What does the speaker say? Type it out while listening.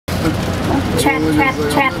Trapped in there.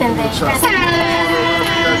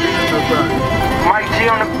 Mike G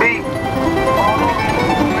on the beat.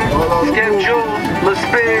 Skep Juelz, Lil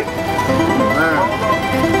Spig. Man,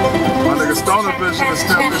 my nigga Stoner bitch to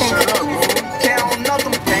step this shit up, boy.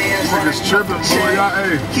 Niggas tripping, boy. Y'all,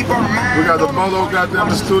 hey, we got the Bolo goddamn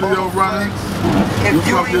the studio running. We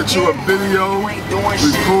come get you a video,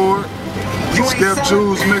 record. Skep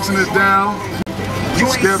Juelz mixing it down.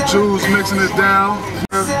 Skep Juelz mixing it down.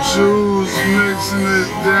 Skep Juelz mixing it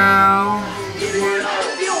down.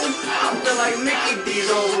 I feel like Mickey D's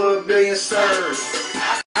over $1 billion served.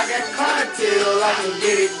 I got clientele, I can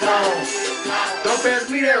get it gone. Don't pass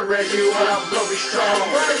me that Reggie when I blow me strong.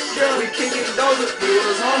 We kicking those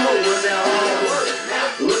appeals, homo was at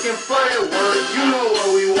home. Looking for that word, you know what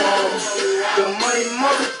we want. The money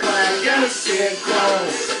multiplying, gonna see it grown.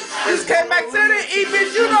 Just came back to the E,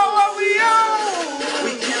 bitch, you know what we on.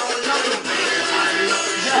 We counting up the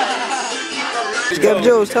Skep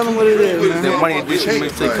Juelz, tell them what it is, man. That Money Edition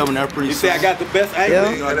mixtape coming out pretty soon. You say I got the best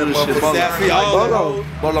ankles? Yeah. Bolo.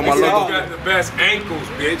 Bolo, my You logo. got the best ankles,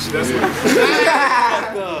 bitch. That's what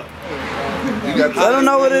Let them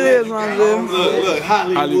know what it is, Ronzel. Look,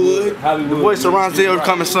 Hollywood. The voice of Ronzel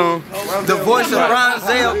coming soon. The voice of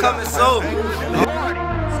Ronzel coming soon.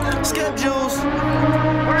 Skep Juelz.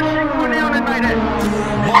 Where's she going down tonight at?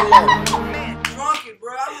 Drunk it,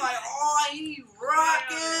 bro. I'm like, oh, he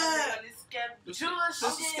rockin'. Juelz.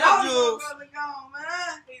 This is Skep Juelz.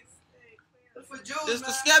 This is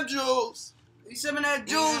the Skep Juelz. You sipping that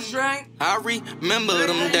Juelz drink? I remember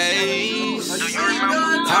them days.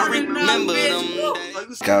 I remember them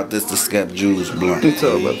days. Got this the Skep Juelz blunt. You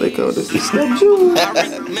talk about they call this the Skep Juelz.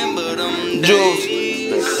 I remember them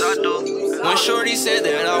days. When Shorty said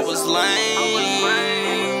that I was lame.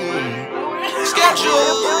 Skep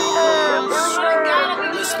Juelz.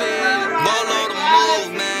 Let's spin. Bolo the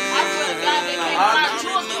movement.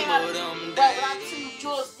 But when I see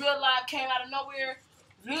Juelz real life came out of nowhere,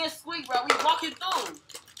 me and Squeak, bro, we walking through.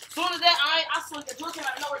 Soon as that, I swear that Juelz came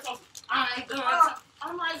out of nowhere, so I ain't done.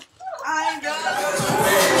 I'm like, I ain't done.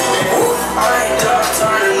 I ain't done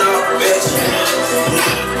turning up, bitch.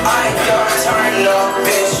 I ain't done turning up,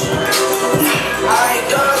 bitch. I ain't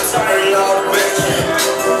done turning up, bitch.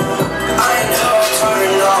 I ain't done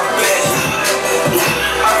turning up, bitch.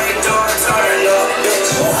 I ain't done turning up, bitch.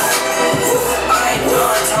 I ain't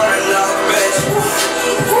done turning up, bitch.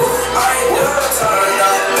 I ain't done turning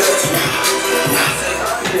up, bitch.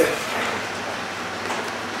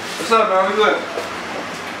 What's up, man? We good?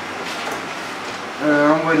 Man,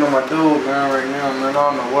 I'm waiting on my dude, man, right now, man. I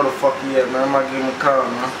don't know where the fuck he at, man. I might give him a call,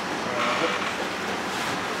 man.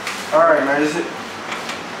 Alright, man, is it?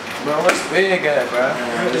 Bro, what's big at, bro?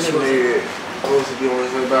 Man, this big supposed to be on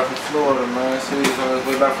his way back from Florida, man. See, he's on his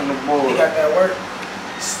way back from the border. You got that work?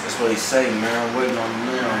 That's what he say, man. I'm waiting on him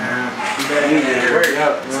now, man. You better have that work.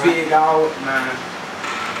 It's big all, man.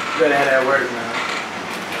 You better have that work, man.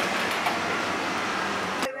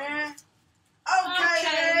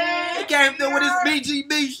 He came through with his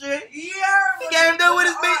BGB shit. Yeah. He came through with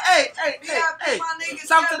his BGB. Hey.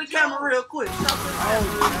 Talk to the camera real quick.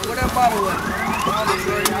 Where that bottle at? I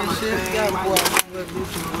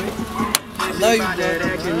love you, bro.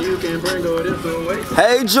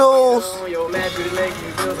 Hey, Juelz.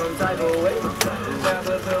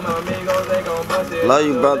 Love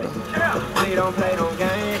you, brother.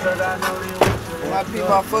 My people,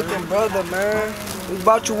 my fucking brother, man. We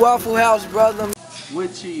bought you Waffle House, brother.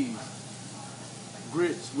 With cheese.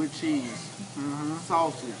 Grits with cheese.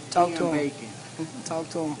 Sausage. Talk to him. Bacon. Talk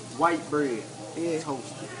to him. White bread. Yeah.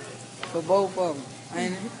 Toasted. For both of them,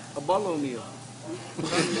 ain't it? A Bolo meal.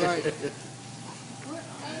 That's right.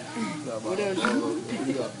 What else?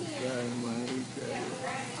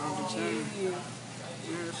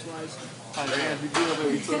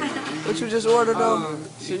 What you just ordered though?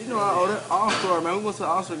 Shit, you know I ordered All-Star, man. We went to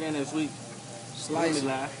All-Star game next week. Slice.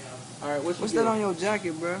 Alright, What's that on your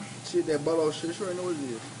jacket, bro? Shit, that Bolo shit. You already know what it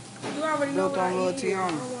is. you already know Built what I on Lil eat. T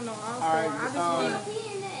on.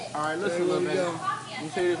 Alright, listen, little man. Let me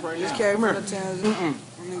say this right This now. came from the Tanzania.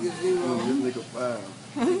 Niggas zero. This nigga fine.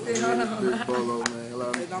 Big Bolo, man.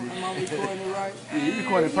 Am I recording it right? Yeah, you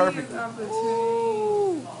recorded perfectly.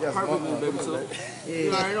 Yes, Perfectly, baby. So, yeah.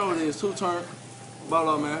 you already know what it is. 2 turn.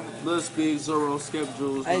 Bolo, man. Lil Spig, Zoro, Skep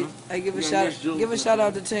Juelz, man. Hey, give We a got shout. Give a shout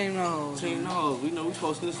out to Team No. Team knows. We know we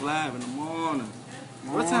posting this live in the morning.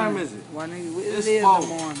 What time is it? Why nigga? It It's is in 4. the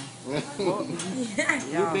morning.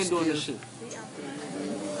 We've been doing this shit.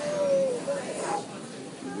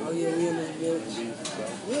 Oh yeah, we in this bitch.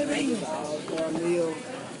 Oh, Carmel.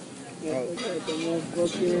 Yeah, look at the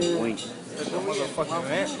motherfucking. Motherfucking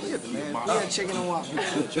man. Look at the man. Yeah, chicken and waffle.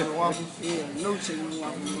 Chicken and waffle? Yeah, no chicken and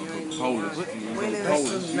waffle. Polish.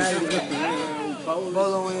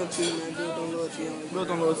 Bolo Ent, man. Built on loyalty only. Built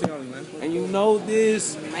on loyalty only, man. And you know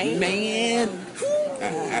this, man.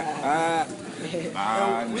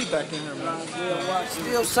 We back in here, man.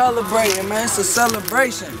 Still celebrating, man. It's a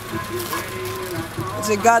celebration. It's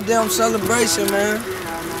a goddamn celebration, man.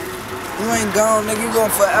 You ain't gone, nigga. You gonna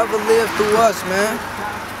forever live through us, man.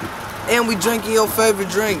 And we drinking your favorite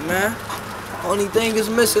drink, man. Only thing is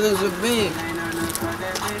missing is a bean.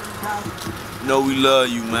 You know we love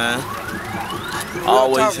you, man. Real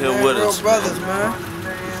Always talk, here man. with Real us. brothers, man.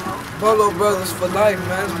 Bolo brothers for life,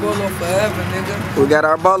 man. It's Bolo forever, nigga. We got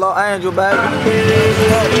our Bolo Angel, baby.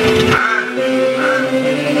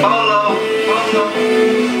 Bolo,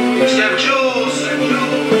 Skep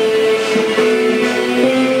Juelz.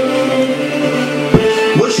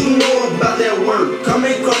 What you know about that work?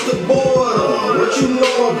 Coming across the border. What you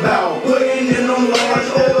know about putting in them large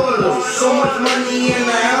orders? So much money in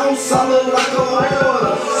the house, I look like a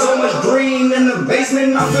hoarder. So much green in the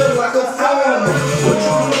basement, I feel like a farmer. What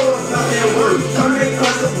you know about that work? Coming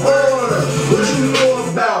across the border. What you know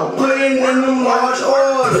about putting in them large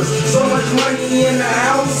orders? So much money in the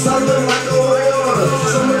house, I look like a hoarder.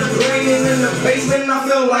 So much green in the basement, I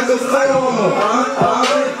feel like a farmer.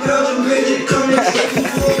 Belgian midget coming straight from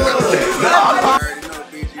Florida.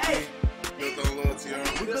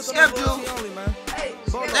 Skep Juelz.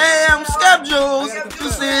 Damn, Skep Juelz. You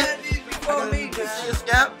see it?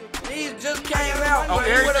 Skep. These just came out. Oh,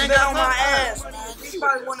 he would have been on my ass. He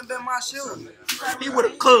probably wouldn't have been my shoe. He would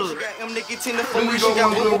have cooked. When we go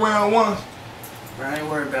to round one. I ain't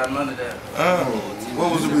worried about none of that.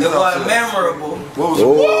 What was the It result? wasn't memorable. What was the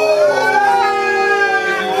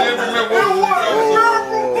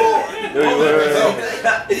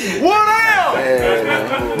What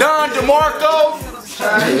else? Don DeMarco.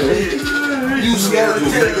 You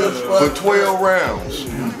scheduled for 12 rounds.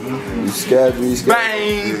 You scheduled.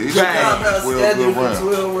 Bang, bang. 12 good rounds.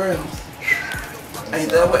 12 rounds.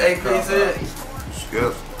 Ain't that what AP said?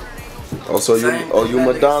 Skep. Oh, so you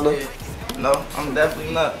Madonna? No, I'm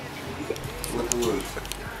definitely not. What the was?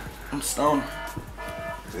 I'm stoned.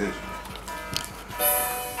 Yes.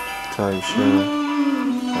 Type shit.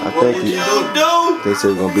 I think they said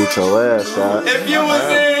you're gonna beat your ass, shot. If you was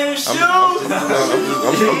in shoes,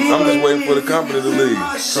 I'm just waiting for the company to leave.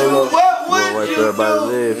 what would Right you there by the do?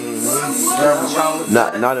 lid.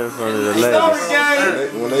 Not in front of the Stoner ladies.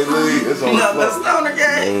 gang. When they leave, it's on the No, that's floor. stoner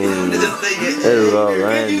gang. Just think it. It was all Can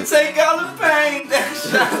you right. take all the pain that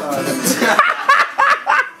shot?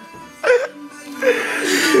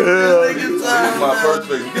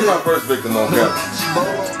 Get my first victim on camera.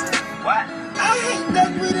 I hate that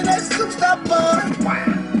greedy, that superstar boy.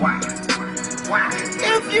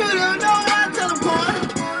 If you don't know, I'll tell them boy.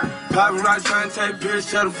 Paparazzi trying to take pictures,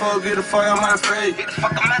 tell the folks get the fuck on my face. Get the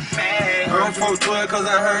fuck on my face. I'm 412 cause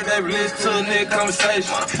I heard they listen to a nigga conversation.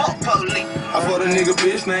 Fuck police. I fought a nigga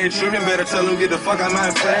bitch named Trippin', better tell him get the fuck out my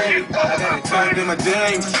face. I got it turned in my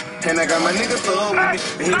James, and I got my nigga thug with me.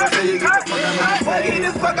 And he gon' say you get the fuck out my face. Get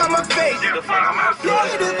the fuck out my face. Get the fuck out my face.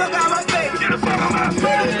 Get the fuck out my face. Get the fuck out my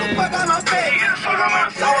face. Get the fuck out my face. Get the fuck out my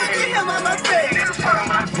face. Get him out my face. Get the fuck out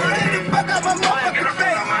my face. Get the fuck out my motherfucking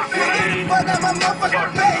face. Get the fuck out my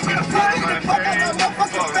motherfucking face. Get the fuck out my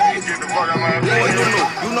motherfucking face. Get the fuck out my face.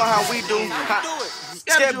 You know how we do.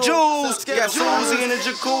 Skep Juelz. Got Susie in the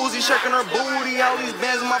jacuzzi, shaking her booty. All these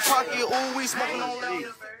bands in my pocket. Ooh, we smoking on loud.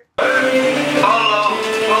 Bolo.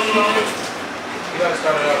 You gotta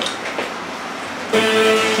start it up.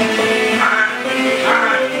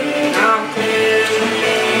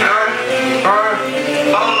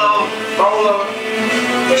 Bolo.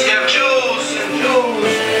 Skep Juelz.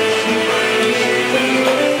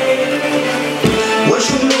 What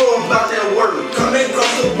you know about that work? Coming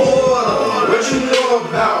across the border. What you know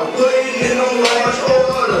about putting in them large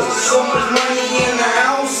orders? So much money in the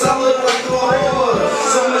house, I look like a hoarder.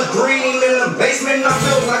 So much green in the basement, I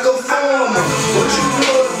feel like a farmer. What you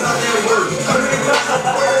know about that work? Coming across the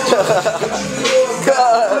border. What you know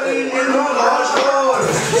about putting in them large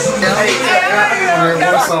orders?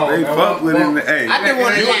 They fuck with him. Hey, I didn't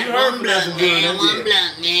want to hear One blunt, man. One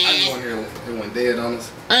blunt, I didn't man. want to hear him went dead on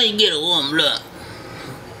us. I ain't get a one blunt.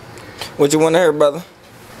 What you want to hear, brother?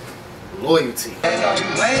 Loyalty.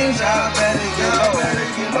 Lanes out, better get low.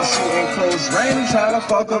 My shooting close range, tryna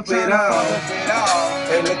fuck up it all.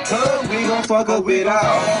 In the club, we gon' fuck up it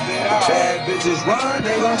all. Bad bitches run,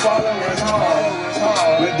 they gon' follow us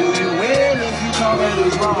hard. Where do you win if you come at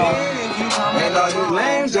us wrong? And all you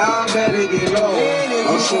lames, y'all better get low.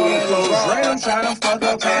 I'm shooting close range, I'm trying to fuck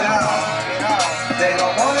up and out. They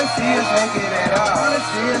don't wanna see us make it at all.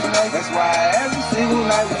 That's why every single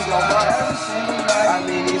night we gon' ball. I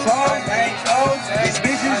mean these hoes ain't cold, these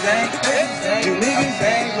bitches ain't, you niggas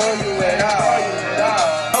ain't loyal at all.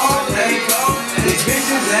 Hoes ain't cold, these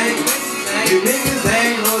bitches ain't, you niggas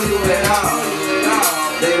ain't loyal at all.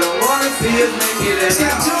 They don't wanna see us make it at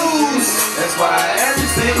all. That's why every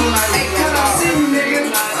single night we gon' ball. I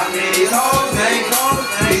mean these hoes ain't cold,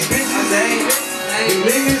 these bitches ain't, you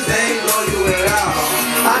niggas ain't loyal at all.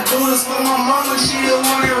 I do this for my mama, she the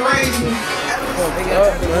one that raised me. I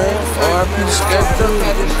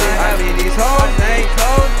mean these hoes ain't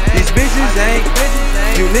cold, these bitches ain't,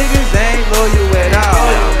 you niggas ain't loyal at all.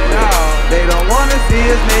 They don't wanna see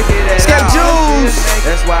us make it at all. Skep Juelz.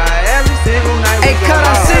 That's why every single night we go out.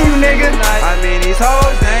 I see you, nigga. I mean these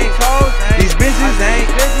hoes ain't cold, these bitches ain't,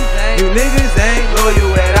 you niggas ain't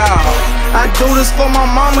loyal at all. I do this for my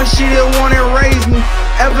mama, she the one that raised me.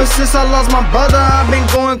 Ever since I lost my brother, I've been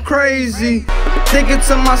going crazy. Thinking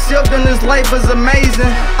to myself, then this life is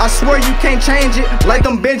amazing. I swear you can't change it, like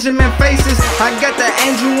them Benjamin faces. I got the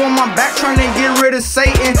angel on my back trying to get rid of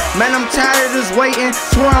Satan. Man, I'm tired of this waiting,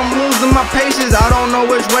 swear I'm losing my patience. I don't know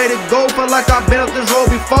which way to go, feel like I've been up this road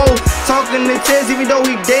before. Talking to Tez, even though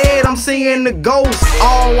he dead, I'm seeing the ghost.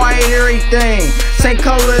 All white, everything, same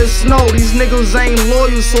color as snow. These niggas ain't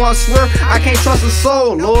loyal, so I swear I can't trust a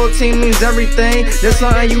soul. Loyalty means everything, that's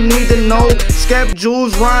something you need to know. Skep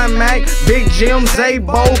Juelz, Ryan Mac, Big Jim,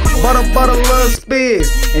 Zabo, butter, lil' Spears,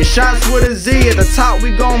 and shots with a Z. At the top,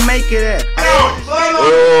 we gon' make it at.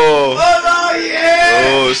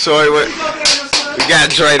 Oh, sorry, what? We got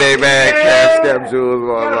Dre Day, man. Skep Juelz,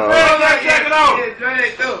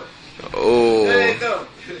 oh,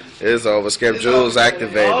 it's over. Skep Juelz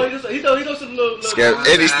activated. Skep,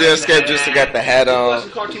 and he still Skep Juelz got the hat on.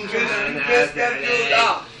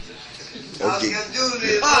 Okay.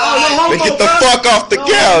 Get the fuck off the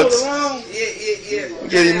couch.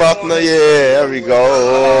 Get him off the, yeah, there we go.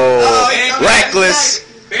 Oh, reckless.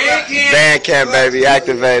 Bandcamp, baby,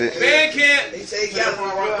 activated.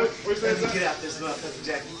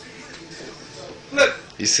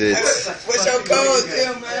 He said, what's your code,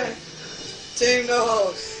 Tim, man? Team no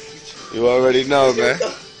hoes. You already know, man.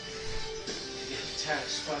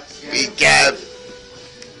 We got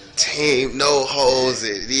Team No Holes.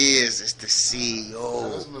 It is. It's the CEO. Yeah,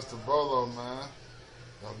 that's Mr. Bolo, man.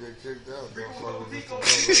 Don't get kicked out. Don't fuck with Mr.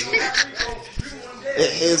 Bolo.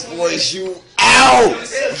 In his voice, you out.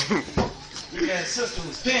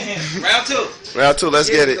 Round two. Round two. Let's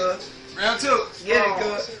get it. Round two. Get it,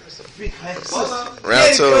 cuz.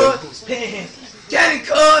 Round two. Get it,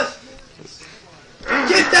 cuz.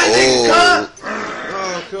 Get that nigga,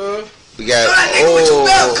 cuz. We got. Throw that nigga with your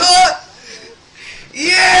belt, cuz.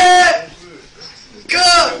 Yeah!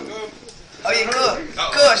 Good! Oh, yeah, good.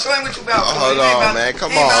 Good. Show him what you about. Hold on, man.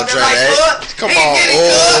 Come on, Dre. Come on.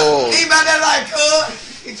 Oh. He about that like,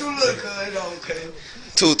 cuz. He too little, cuz. Okay.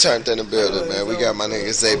 Two turned in the building, man. We got my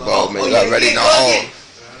nigga Zabo, man. You already know. Oh.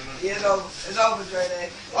 Yeah, it's over. It's over, Dre.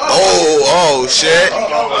 Oh, shit.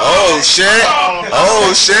 Oh, shit.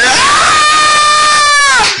 Oh, shit.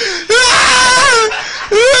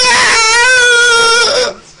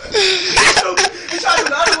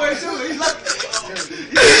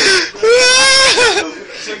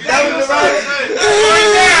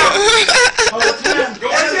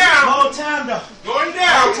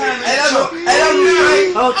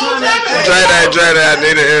 Dre, I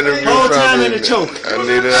need an interview from you. I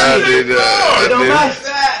need it.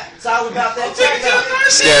 It's all about that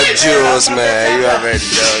Skep Juelz, man. You already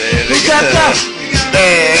know that.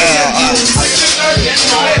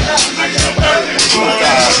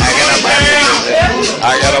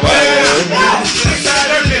 I got a money.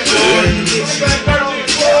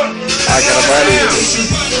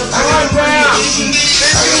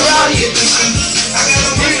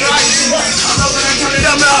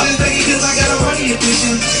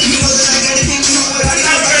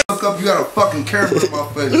 Look up, you got a fucking camera in my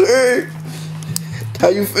face. How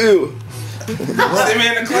you feel? See me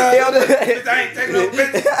in the club. I ain't taking no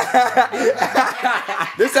pictures.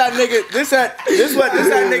 This how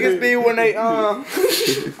niggas be when they I'm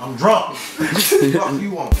drunk. Fuck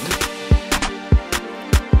you want?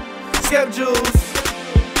 Skep Juelz.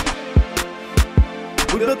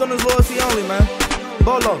 We built on this loyalty only, man.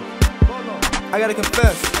 Bolo, I gotta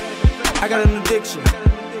confess, I got an addiction.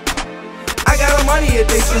 I got a money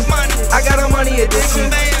addiction. I got a money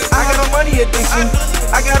addiction. I got a money addiction.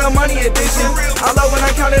 I got a money addiction. I love when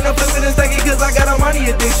I count it and flip it and stack it, cause I got a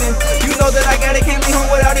money addiction. You know that I got it, can't be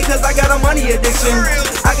home without it, cause I got a money addiction.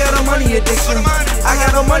 I got a money addiction. I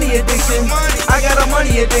got a money addiction. I got a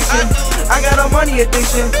money addiction. I got a money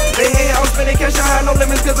addiction. They hate I'm spending cash, I have no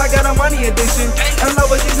limits, cause I got a money addiction. In love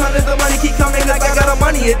with these hundreds, the money keep coming like I got a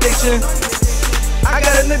money addiction. I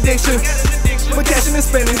got an addiction for cashing and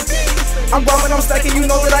spending. I'm growing, I'm stacking, you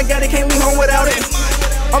know that I got it, can't leave home without it.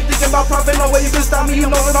 I'm thinking about profit, no way you can stop me, you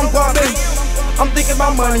know that I'm guarding. I'm thinking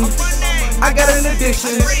about money, I got an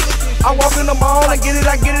addiction. I walk in the mall, I get it,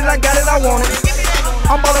 I got it, I want it.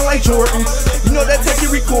 I'm ballin' like Jordan, you know that tech you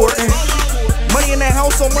recording. Money in the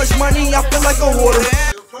house, so much money, I feel like a hoarder.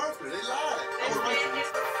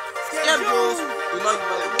 Skep Juelz, we love you,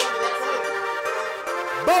 brother.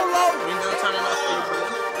 Bolo! We ain't done turning up for you,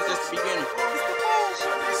 brother. It's just the beginning.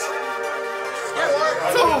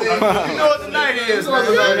 You know what the night is.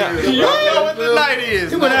 You know what the night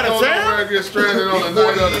is. He went out of town. Get stranded on the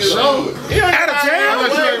night of the show. He went out of town.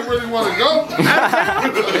 Unless you ain't really want to go. He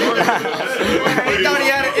thought he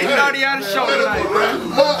had a show tonight, bro.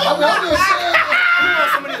 I'm just saying.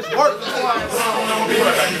 Some of this work.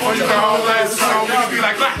 Before you got all that song, you be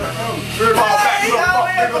like, fall back, you don't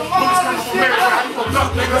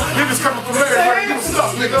fuck, nigga. Niggas coming from Mary, nigga. You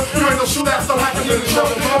stuck, nigga. You ain't no shootouts, don't happen in the show.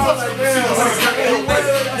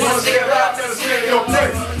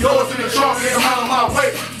 Yours in the trunk, nigga, out of my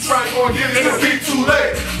way. Try to go and get it, it'll be too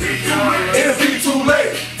late. It'll be too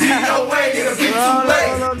late. D.O.A. it'll be too late.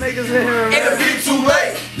 It'll be too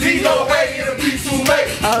late. D.O.A. it'll be too late.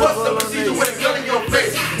 What's the procedure with a gun in your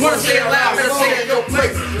face? Wanna say it loud, better say it in your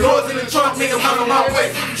place. Yours in the trunk, nigga, out of my way.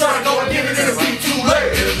 Try to go and get it, it'll be too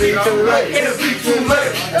late. It'll be too late. It'll be too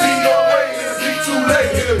late. D.O.A. it'll be too late.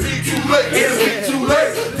 It'll be too late. It'll be too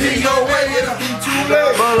late. D.O.A. it'll be too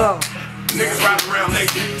late. Niggas riding around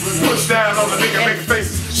naked, push down on the nigga, making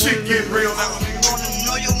faces. Shit get real now. Wanna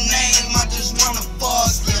know your name? I just wanna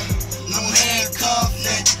force ya. No handcuff,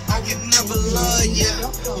 I can never love ya.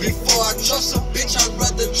 Before I trust a bitch, I'd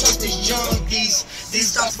rather trust these junkies.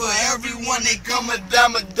 These thoughts for everyone, they come a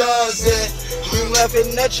dime a dozen. You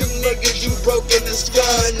laughing at you niggas, you broken and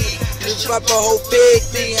scunny. Just drop a whole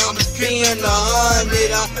 50, I'm just paying 100. I'm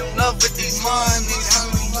in love with these honeys,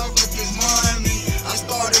 I'm in love with this money. I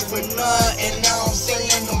started with nothing, now I'm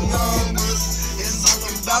seeing them numbers. It's all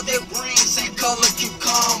about that green, same color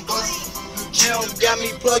cucumbers. Jail got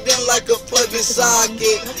me plugged in like a plug-in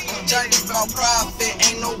socket. I'm talking about profit,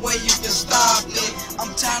 ain't no way you can stop me.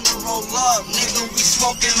 I'm time to roll up, nigga, we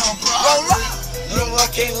smoking on profit. No, I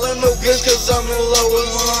can't let no bitch cause I'm in love with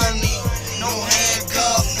money. No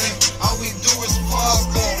handcuffing, all we do is fuck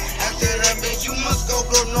em. After that, bitch, you must go,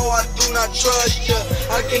 bro, no, I do not trust ya.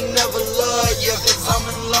 I can never love ya cause I'm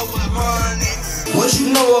in love with money. What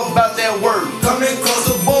you know about that work? Coming across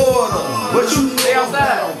the border. What you know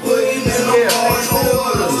about putting in a large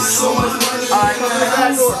order? So much money in the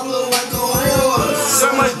house, I look like a hoarder.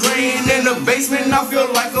 So much green in the basement, I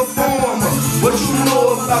feel like a farmer. What you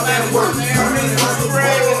know about that work? Coming across the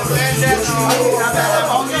border.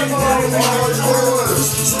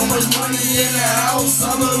 So much money in the house,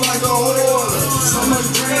 I look like a hoarder. So much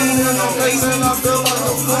green in the basement, I feel like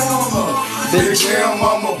a farmer. Big damn,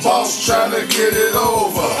 I'm a boss trying to get it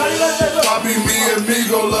over. Poppy, me and me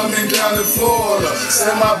go love me down in Florida.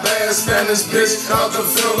 Send my bad Spanish bitch out to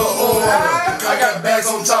fill the order. I got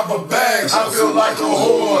bags on top of bags, I feel like a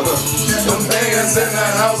hoarder. Them bands in the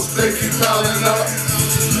house, they keep piling up.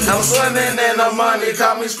 I'm swimming in the money,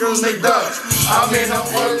 call me Screws McDuck. I mean, I'm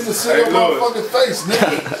fucking to see your motherfucking face,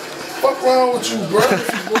 nigga. Fuck wrong with you, bro?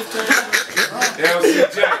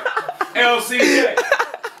 LCJ.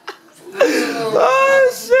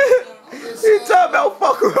 Oh shit! He talking about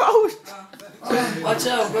fuck around. Watch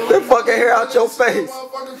out, bro. They fucking hair out your face.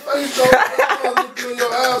 Motherfucking face, though. I'm looking in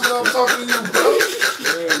your eyes when I'm talking to you, bro.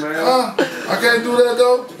 Yeah, man. I can't do that,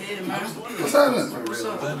 though. Yeah, man. What's happening? What's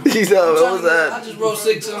up? He's up. What's that? I just wrote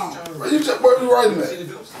 6 songs. Where you writing that?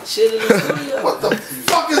 Shit in the studio. What the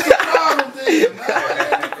fuck is the problem, then? Man, I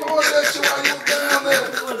didn't record that shit while you was down there.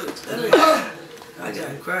 Huh? I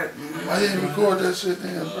got it cracked, man. Why didn't you record that shit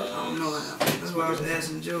then, bro? I don't know. That's why I was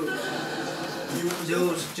asking Juelz.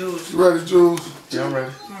 Juelz. You ready, Juelz? Yeah, I'm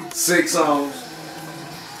ready. 6 songs.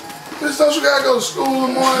 Bitch, don't you gotta go to school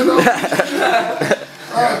in the morning, though?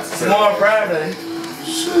 Tomorrow Friday.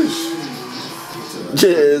 Sheesh.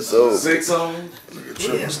 Yeah, so 6 songs. Nigga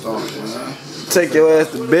tripping stomach, man. take your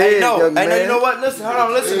ass to bed, young man. Hey, you know what? Listen, hold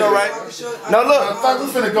on, listen though, right? No, look. I thought we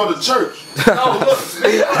finna go to church. No, look.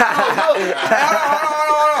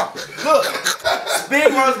 Hold on. Look.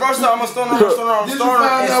 Speed was versatile. I'm a stoner. Did you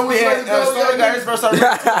find out which way to go? Stoner got his versatile.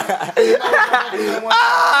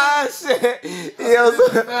 Ah, shit. Yo, so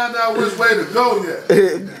found out which way to go yet.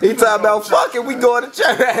 He talking about fucking, we going to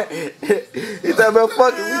church. He talking about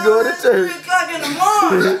fucking, we going to church. 3 o'clock in the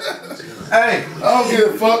morning. Hey, I don't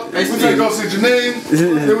give a fuck. We finna go see Janine,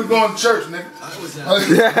 then we going to church, nigga.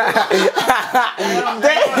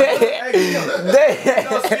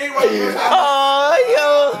 Oh, yo.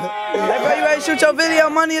 Hey, bro, you ready to shoot your video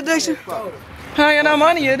on money addiction? I got no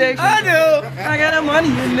money addiction. I do. I got no money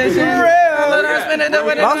addiction. For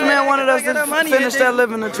real. Boss man wanted us to finish that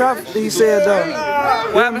living the trap. He said though.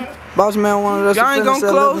 What happened? Boss man wanted us to finish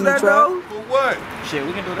that living the trap. For what? Shit,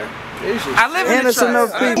 we can do that. I live in the Innocent enough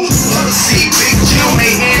people. See big Jim,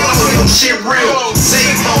 they hand over your shit real. Say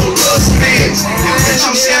Bolo Ent. Bitch,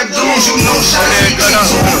 I'm Skep Juelz, you know shot he keep to.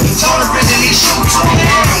 Told her bitch and he shoot to.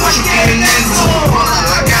 What you getting into?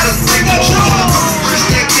 I got a big job. Chris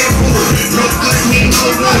that kid fool. No good, he no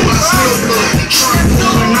good. I still good. Trump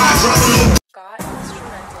fool, not dropping no.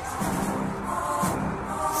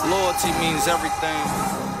 Loyalty means everything.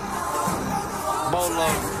 Bolo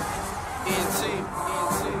Ent.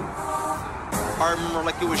 I remember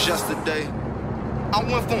like it was yesterday. I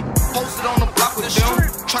went from posted on the block with them,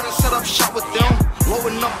 trying to set up shop with them,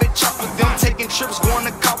 loading up bitch chop with them, taking trips, going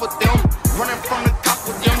to cop with them, running from the cop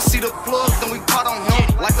with them. See the plug, then we caught on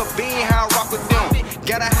him like a bean. How I rock with them.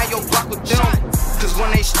 Gotta have your block with them, cause when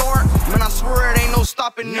they start, man, I swear it ain't no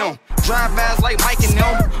stopping them. Drive-bys like Mike and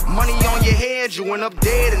them, money on your head, you end up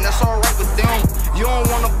dead, and that's alright with them. You don't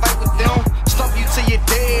wanna fight with them, stump you till you're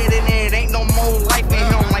dead, and it ain't no more life in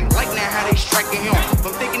him. Like lightning, how they striking him.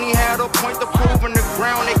 From thinking he had a point to prove in the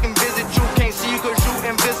ground, they can visit you, can't see you cause you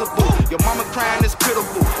invisible. Your mama crying is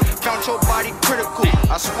pitiful, count your body critical.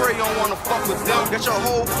 I swear you don't wanna fuck with them, got your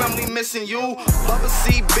whole family missing you. Bubba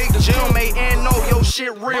C, Big Jim, ain't know your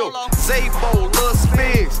shit real. Zabo, Lil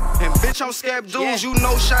Spigs, and bitch I'm Skep Juelz, you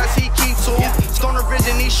know shots he keep to. Stoner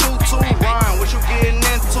vision he shoot to. Ryan, what you getting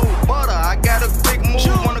into? Butter, I got a big move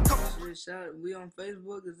on the We on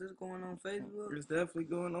Facebook? Is this going on Facebook? It's definitely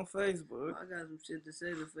going on Facebook. I got some shit to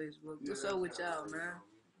say to Facebook. What's up with y'all, man?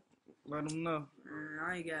 Let them know. Man,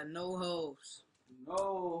 I ain't got no hoes. No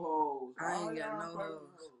hoes. I ain't got no hoes.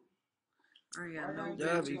 I ain't got no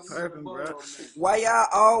Y'all be perfect, bro. Why y'all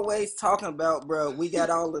always talking about, bro? We got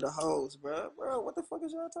all of the hoes, bro. Bro, what the fuck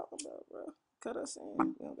is y'all talking about, bro? Cut us in.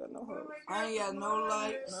 We don't got no hoes. I ain't got no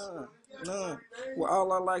likes. None. Where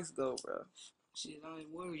all our likes go, bro? Shit, I ain't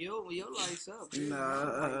worried. Your likes up.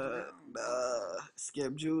 Nah.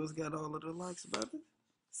 Skep Juelz got all of the likes, brother.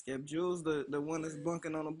 Skep Juelz, the one that's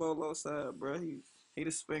bunking on the Bolo side, bro. He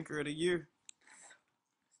the spanker of the year.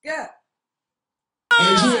 Skep.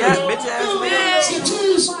 Skep, bitch ass nigga. Skep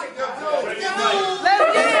Juelz. Let's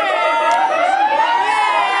get it.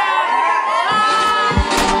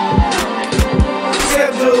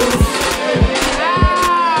 Skep Juelz.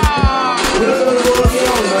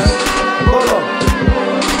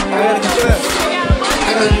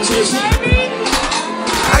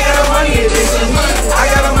 I got a money addiction. I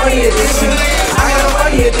got a money addiction. I got a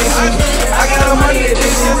money addiction. I got a money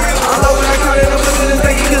addiction. I love when I count it up in this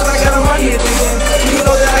thing because I got a money addiction. You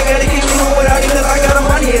know that I gotta keep me home without it because I got a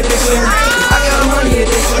money addiction. I got a money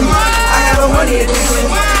addiction. I have a money addiction.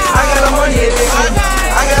 I got a money addiction.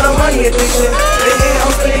 I got a money addiction.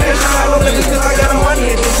 I'm spending cash on my limits because I got a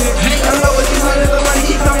money addiction. I love what these hundreds of money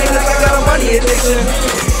keep coming because I got a money addiction.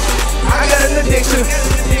 I got an addiction.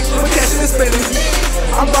 We're cashing and spending.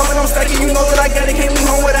 I'm bumping, I'm stacking, you know that I got it, can't leave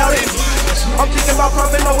home without it. I'm thinking about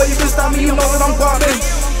profit, no way you can stop me, you know that I'm bumping.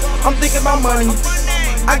 I'm thinking about money,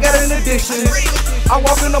 I got an addiction. I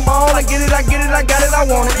walk in the mall, I get it, I got it, I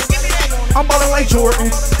want it. I'm ballin' like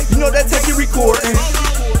Jordan, you know that tech you recording.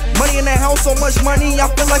 Money in that house, so much money,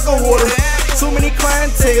 I feel like a hoarder. Too many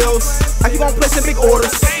clientels, I keep on placing big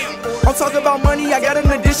orders. I'm talking about money, I got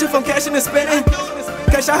an addiction from cashing and spending.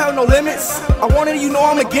 Cash, I have no limits. I want it, you know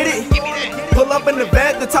I'ma get it. Pull up in the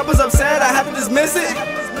vet, the top is upset, I have to dismiss it.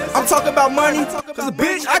 I'm talking about money, cause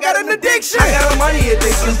bitch, I got an addiction. I got a money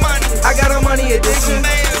addiction. I got a money addiction.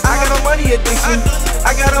 I got a money addiction.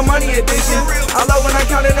 I got a money addiction. I love when I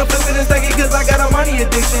count it up, flipping and stacking, cause I got a money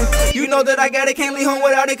addiction. You know that I got it, can't leave home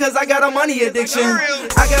without it, cause I got a money addiction.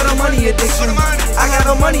 I got a money addiction. I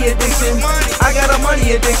got a money addiction. I got a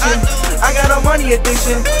money addiction. I got a money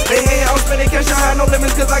addiction. They hate I'm spending cash, I have no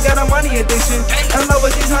limits, cause I got a money addiction. I love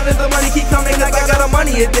what these hundreds of money keep coming, like I got a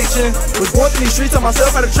money addiction. Was going through these streets on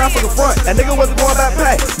myself, had to try for the front. That nigga wasn't going back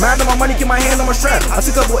pack. Mind on my money, keep my hand on my strap. I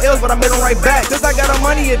took a couple L's, but I made them right back, cause I got a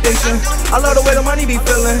money addiction. I love the way the money be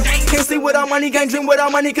feeling. Can't sleep without money, can't dream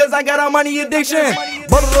without money, cause I got a money addiction.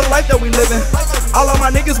 But a little life that we living. All of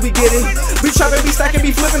my niggas, we get it. We trapping, be stacking,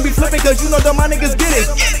 be flipping, cause you know that my niggas get it.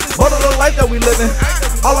 Bolo the life that we living.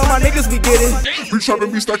 All of my niggas, we get it. We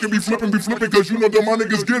trapping, be stacking, be flipping, cause you know that my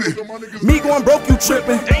niggas get it. Me going broke, you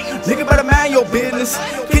tripping. Nigga better mind your business.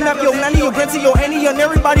 Kidnap your nanny, your granty, your auntie, and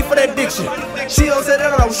everybody for that addiction. She don't say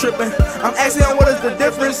that I was tripping. I'm asking him what is the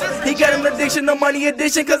difference. He got an addiction, a money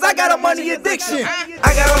addiction, cause I got a money addiction.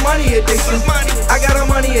 I got a money addiction. I got a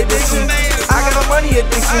money addiction. I got a money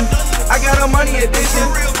addiction. I got a money addiction.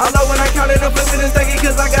 I love when I count it and flipping and stacking,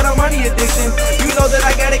 cause I got a money addiction. You know that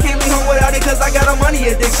I got it, can't be home without it, cause I got a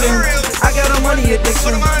money addiction. I got a money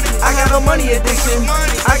addiction. I got a money addiction.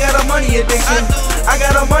 I got a money addiction. I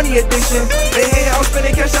got a money addiction. They hate how I'm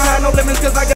spending cash, I have no limits, cause I got